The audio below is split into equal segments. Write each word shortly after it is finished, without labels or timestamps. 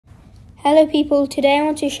Hello people, today I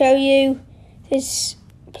want to show you this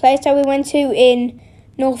place that we went to in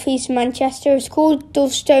northeast Manchester. It's called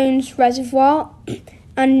Dovestones Reservoir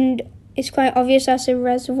and it's quite obvious that's a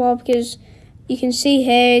reservoir because you can see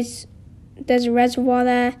here there's a reservoir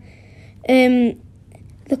there.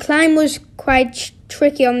 The climb was quite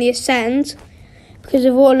tricky on the ascent because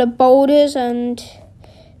of all the boulders and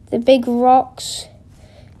the big rocks.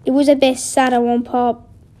 It was a bit sad at one part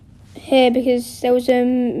here because there was a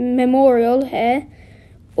memorial here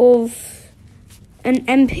of an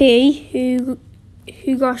MP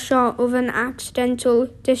who got shot with an accidental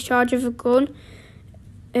discharge of a gun,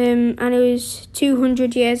 and it was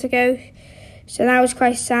 200 years ago, so that was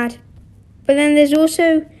quite sad. But then there's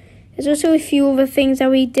also a few other things that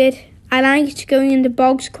we did. I liked going in the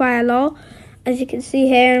bogs quite a lot, as you can see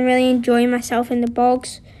here. I'm really enjoying myself in the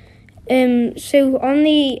bogs. So on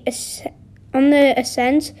the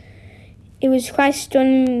ascent, it was quite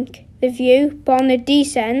stunning, the view, but on the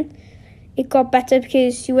descent, it got better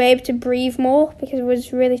because you were able to breathe more because it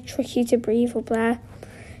was really tricky to breathe up there.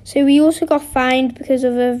 So we also got fined because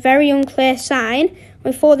of a very unclear sign.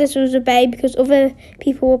 We thought this was a bay because other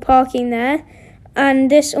people were parking there. And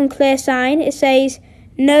this unclear sign, it says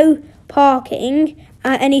no parking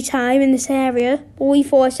at any time in this area. But we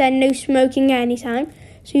thought it said no smoking at any time.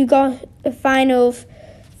 So you got a fine of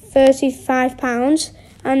 £35.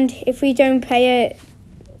 And if we don't pay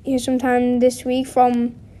it sometime this week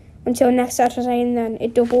until next Saturday, then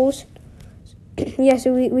it doubles. Yeah,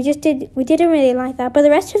 so we didn't really like that. But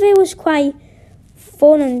the rest of it was quite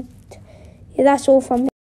fun, and yeah, that's all from me.